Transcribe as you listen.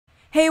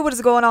Hey, what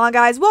is going on,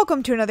 guys?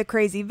 Welcome to another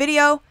crazy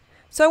video.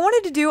 So I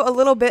wanted to do a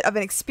little bit of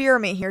an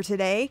experiment here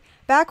today.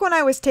 Back when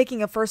I was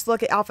taking a first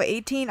look at Alpha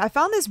 18, I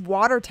found this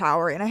water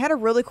tower and I had a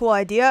really cool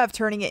idea of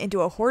turning it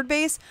into a horde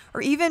base,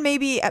 or even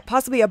maybe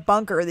possibly a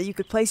bunker that you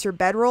could place your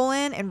bedroll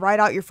in and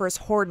ride out your first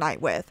horde night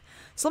with.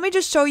 So let me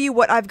just show you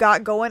what I've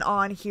got going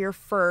on here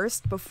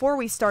first before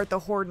we start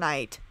the horde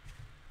night.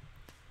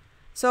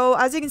 So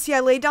as you can see, I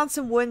laid down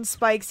some wooden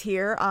spikes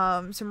here,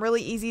 some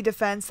really easy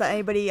defense that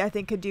anybody I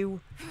think could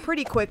do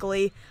pretty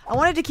quickly. I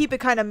wanted to keep it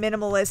kind of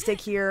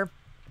minimalistic here.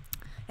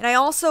 And I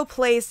also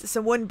placed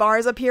some wooden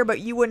bars up here,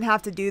 but you wouldn't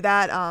have to do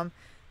that.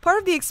 Part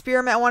of the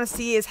experiment I want to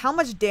see is how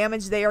much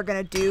damage they are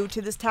going to do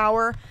to this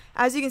tower.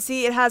 As you can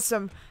see, it has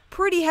some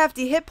pretty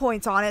hefty hit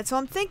points on it, so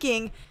I'm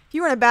thinking if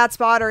you were in a bad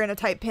spot or in a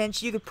tight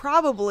pinch, you could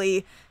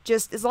probably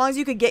just, as long as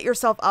you could get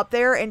yourself up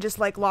there and just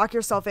like lock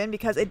yourself in,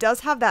 because it does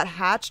have that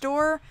hatch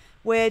door,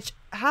 which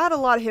had a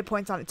lot of hit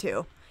points on it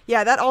too.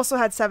 Yeah, that also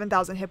had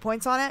 7,000 hit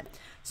points on it.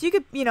 So you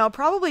could,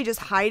 probably just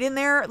hide in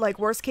there, like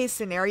worst case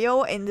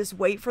scenario, and just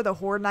wait for the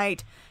horde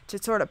night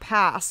to sort of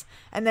pass.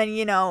 And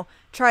then,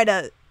 try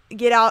to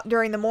get out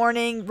during the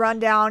morning, run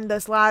down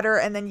this ladder,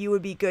 and then you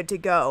would be good to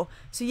go.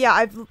 So yeah,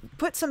 I've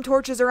put some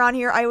torches around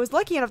here. I was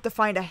lucky enough to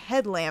find a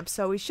headlamp,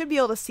 so we should be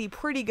able to see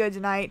pretty good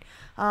tonight.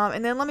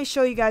 And then let me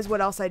show you guys what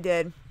else I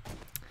did.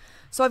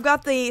 So I've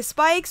got the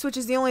spikes, which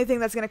is the only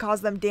thing that's going to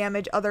cause them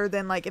damage other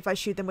than like if I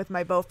shoot them with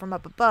my bow from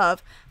up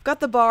above. I've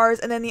got the bars,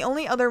 and then the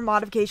only other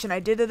modification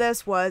I did to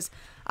this was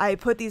I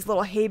put these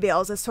little hay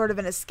bales as sort of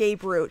an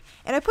escape route.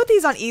 And I put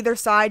these on either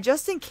side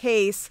just in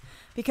case,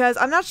 because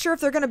I'm not sure if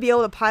they're going to be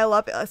able to pile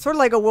up, sort of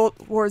like a World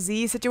War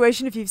Z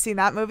situation if you've seen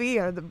that movie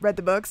or read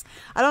the books.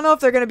 I don't know if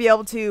they're going to be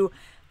able to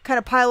kind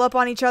of pile up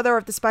on each other, or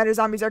if the spider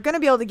zombies are going to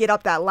be able to get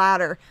up that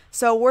ladder.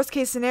 So worst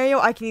case scenario,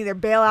 I can either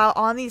bail out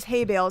on these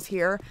hay bales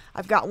here.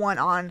 I've got one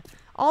on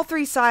all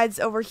three sides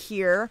over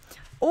here.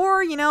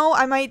 Or,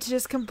 I might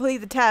just complete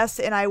the test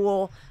and I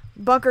will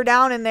bunker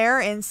down in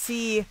there and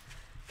see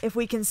if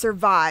we can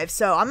survive.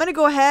 So I'm going to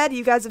go ahead.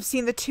 You guys have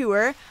seen the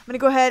tour. I'm going to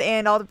go ahead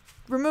and I'll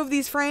remove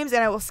these frames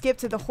and I will skip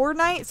to the horde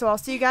night. So I'll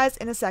see you guys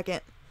in a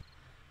second.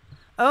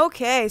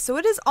 Okay, so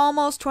it is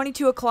almost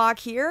 22 o'clock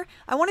here.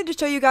 I wanted to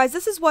show you guys,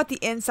 this is what the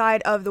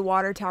inside of the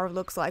water tower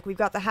looks like. We've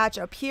got the hatch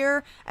up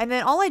here, and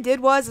then all I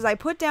did was I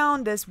put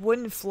down this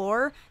wooden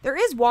floor. There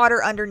is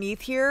water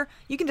underneath here.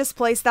 You can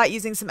displace that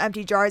using some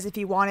empty jars if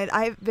you wanted.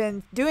 I've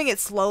been doing it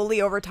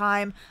slowly over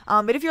time,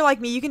 but if you're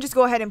like me, you can just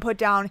go ahead and put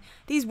down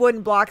these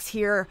wooden blocks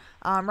here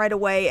right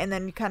away and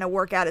then kind of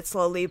work at it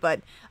slowly. But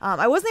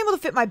I wasn't able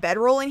to fit my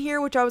bedroll in here,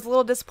 which I was a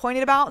little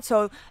disappointed about,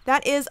 so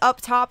that is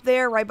up top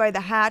there right by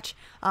the hatch.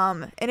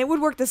 And it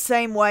would work the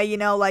same way,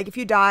 like if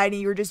you died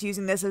and you were just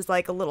using this as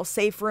like a little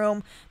safe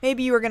room,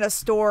 maybe you were going to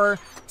store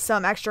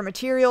some extra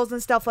materials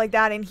and stuff like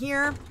that in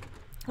here,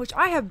 which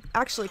I have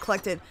actually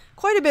collected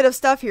quite a bit of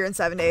stuff here in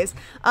 7 days.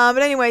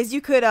 But anyways,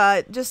 you could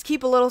just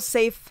keep a little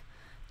safe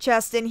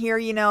chest in here,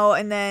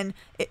 and then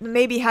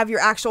maybe have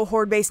your actual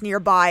horde base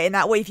nearby, and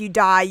that way if you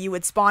die you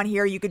would spawn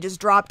here. You could just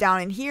drop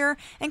down in here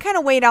and kind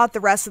of wait out the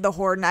rest of the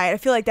horde night. I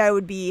feel like that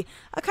would be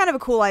a kind of a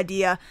cool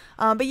idea.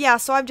 But yeah,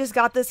 so I've just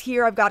got this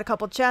here. I've got a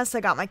couple chests,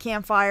 I got my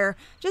campfire,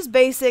 just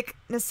basic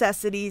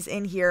necessities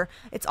in here.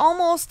 It's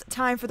almost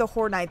time for the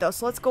horde night though,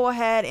 so let's go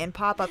ahead and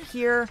pop up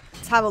here.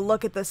 Let's have a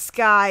look at the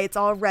sky. It's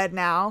all red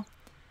now.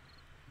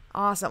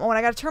 Awesome. Oh, and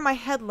I gotta turn my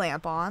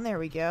headlamp on. There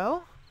we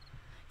go.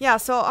 Yeah,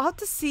 so I'll have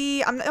to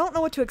see. I don't know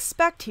what to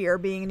expect here,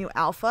 being a new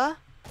alpha.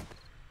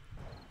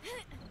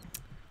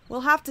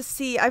 We'll have to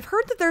see. I've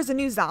heard that there's a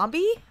new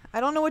zombie.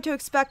 I don't know what to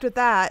expect with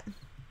that.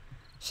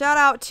 Shout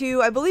out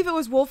to, I believe it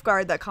was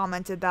Wolfguard that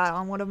commented that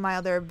on one of my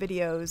other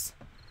videos.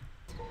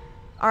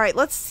 Alright,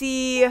 let's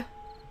see.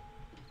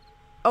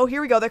 Oh,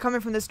 here we go. They're coming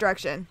from this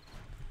direction.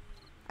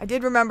 I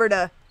did remember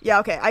to... Yeah,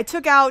 okay. I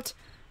took out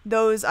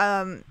those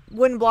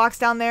wooden blocks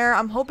down there.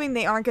 I'm hoping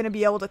they aren't going to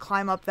be able to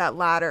climb up that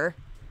ladder.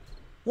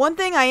 One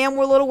thing I am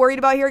a little worried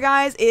about here,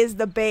 guys, is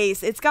the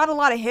base. It's got a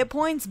lot of hit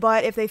points,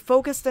 but if they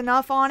focused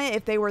enough on it,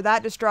 if they were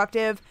that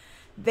destructive,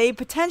 they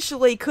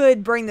potentially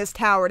could bring this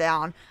tower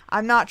down.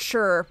 I'm not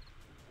sure.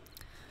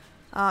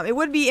 It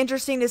would be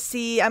interesting to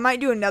see. I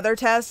might do another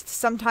test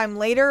sometime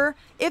later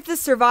if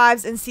this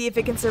survives and see if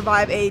it can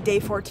survive a day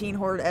 14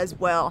 horde as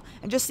well.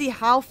 And just see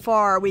how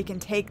far we can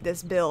take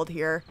this build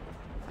here.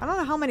 I don't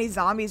know how many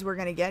zombies we're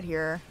going to get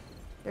here.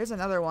 There's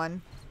another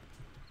one.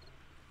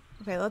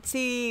 Okay, let's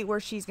see where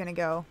she's gonna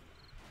go.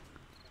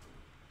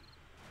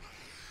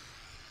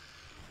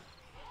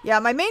 Yeah,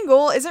 my main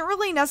goal isn't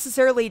really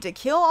necessarily to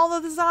kill all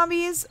of the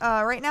zombies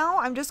right now.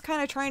 I'm just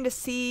kind of trying to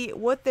see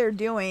what they're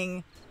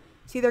doing.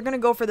 See, they're gonna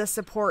go for the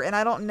support, and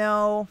I don't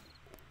know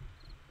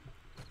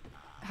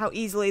how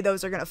easily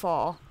those are gonna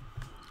fall.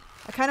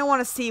 I kind of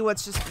want to see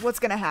what's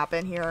gonna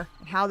happen here,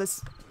 and how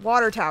this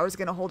water tower is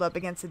gonna hold up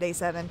against the day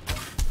 7.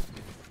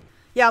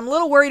 Yeah, I'm a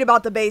little worried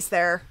about the base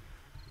there.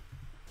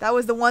 That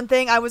was the one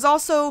thing. I was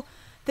also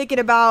thinking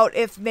about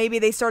if maybe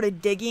they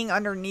started digging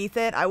underneath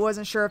it. I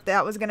wasn't sure if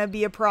that was going to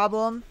be a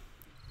problem.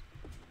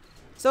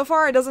 So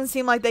far, it doesn't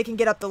seem like they can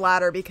get up the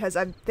ladder because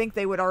I think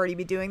they would already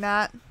be doing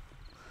that.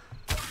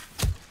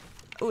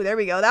 Ooh, there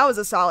we go. That was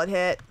a solid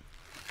hit.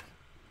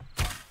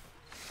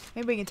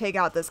 Maybe we can take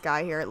out this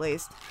guy here at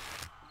least.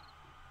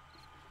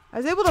 I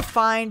was able to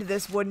find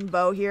this wooden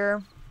bow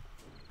here.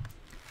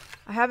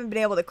 I haven't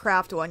been able to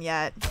craft one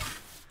yet.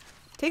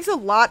 It takes a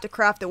lot to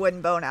craft a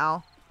wooden bow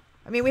now.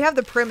 I mean, we have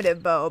the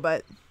primitive bow,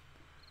 but...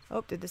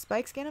 Oh, did the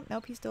spikes get him?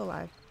 Nope, he's still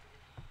alive.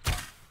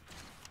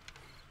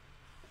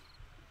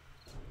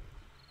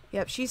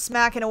 Yep, she's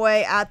smacking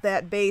away at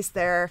that base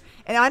there.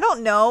 And I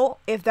don't know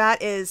if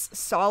that is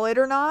solid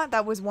or not.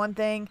 That was one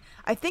thing.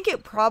 I think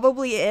it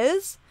probably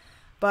is.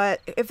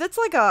 But if it's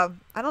like a...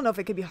 I don't know if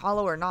it could be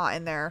hollow or not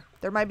in there.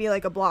 There might be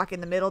like a block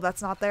in the middle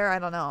that's not there. I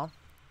don't know.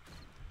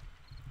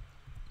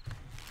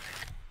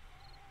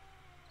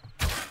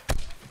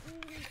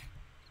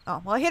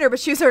 Oh, well, I hit her,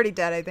 but she was already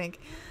dead, I think.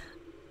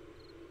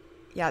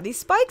 Yeah, these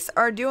spikes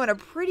are doing a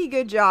pretty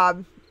good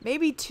job.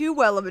 Maybe too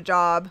well of a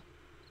job.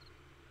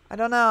 I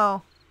don't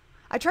know.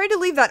 I tried to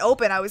leave that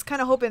open. I was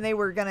kind of hoping they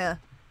were gonna,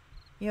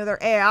 you know, their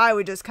AI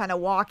would just kind of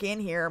walk in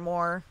here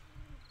more.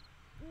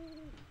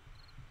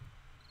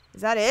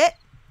 Is that it?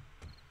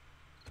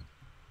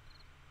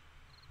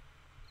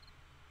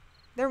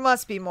 There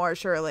must be more,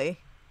 surely.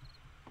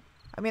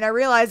 I mean, I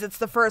realize it's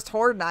the first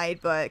Horde night,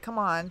 but come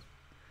on.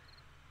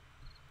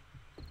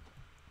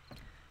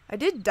 I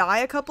did die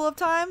a couple of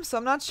times, so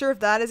I'm not sure if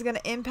that is going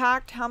to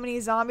impact how many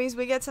zombies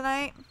we get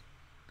tonight.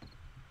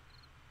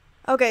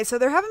 Okay, so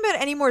there haven't been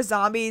any more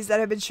zombies that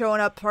have been showing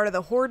up part of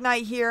the Horde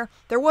night here.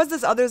 There was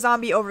this other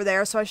zombie over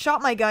there, so I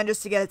shot my gun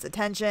just to get its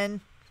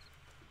attention.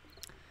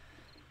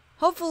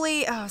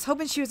 Hopefully, I was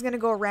hoping she was going to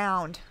go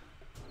around.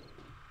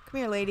 Come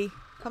here, lady.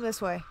 Come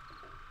this way.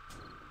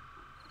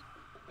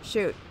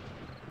 Shoot.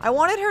 I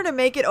wanted her to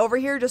make it over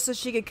here just so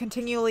she could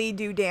continually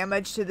do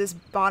damage to this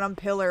bottom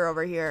pillar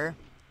over here.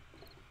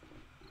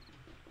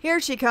 Here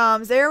she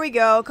comes. There we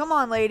go. Come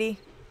on, lady.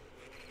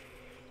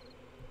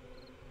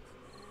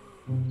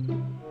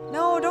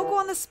 No, don't go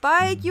on the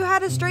spike. You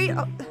had a straight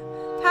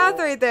path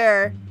right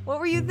there. What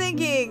were you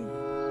thinking?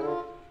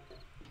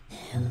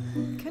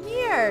 Come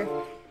here.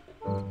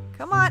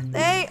 Come on.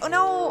 Hey. Oh,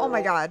 no. Oh,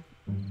 my God.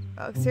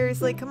 Oh,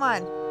 seriously. Come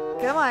on.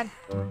 Come on.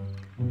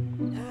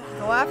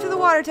 Go after the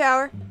water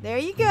tower. There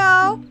you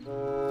go.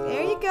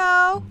 There you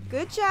go.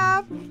 Good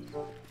job.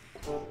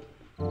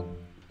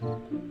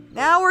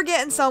 Now we're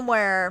getting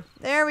somewhere.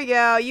 There we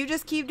go. You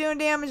just keep doing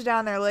damage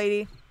down there,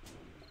 lady.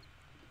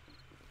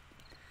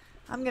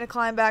 I'm going to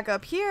climb back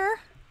up here.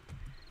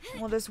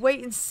 We'll just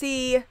wait and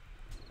see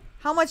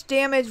how much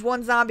damage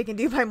one zombie can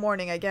do by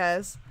morning, I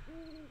guess.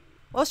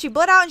 Well, she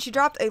bled out and she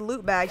dropped a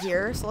loot bag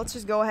here. So let's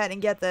just go ahead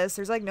and get this.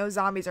 There's like no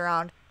zombies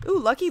around. Ooh,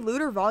 Lucky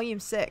Looter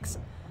Volume 6.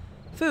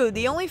 Food.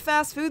 The only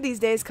fast food these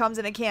days comes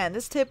in a can.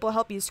 This tip will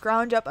help you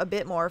scrounge up a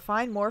bit more.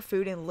 Find more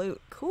food and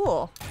loot.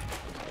 Cool.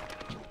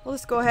 We'll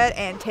just go ahead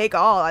and take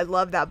all. I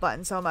love that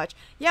button so much.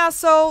 Yeah,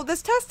 so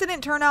this test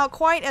didn't turn out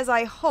quite as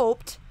I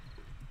hoped.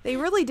 They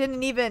really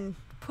didn't even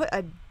put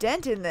a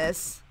dent in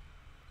this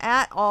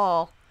at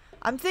all.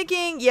 I'm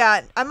thinking,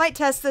 yeah, I might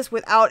test this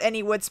without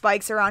any wood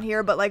spikes around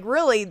here, but like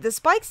really, the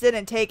spikes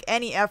didn't take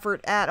any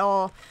effort at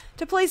all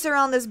to place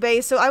around this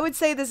base, so I would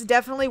say this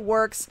definitely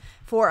works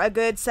for a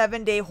good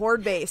 7-day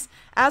Horde base.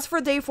 As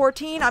for day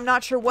 14, I'm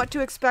not sure what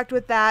to expect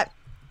with that.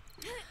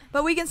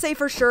 But we can say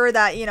for sure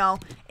that, you know,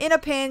 in a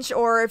pinch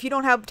or if you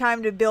don't have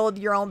time to build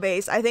your own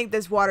base, I think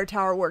this water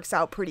tower works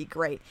out pretty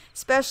great.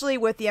 Especially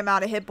with the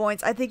amount of hit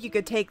points. I think you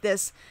could take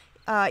this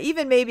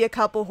even maybe a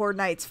couple Horde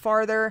nights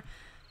farther.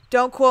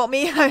 Don't quote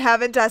me, I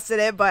haven't tested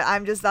it, but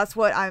that's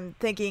what I'm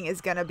thinking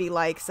is going to be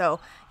like. So,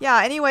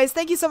 yeah, anyways,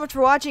 thank you so much for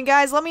watching,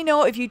 guys. Let me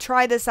know if you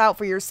try this out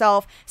for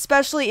yourself,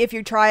 especially if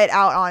you try it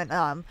out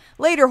on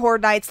later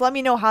Horde nights. Let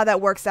me know how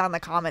that works out in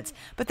the comments.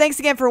 But thanks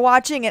again for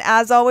watching, and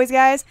as always,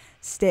 guys,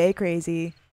 stay crazy.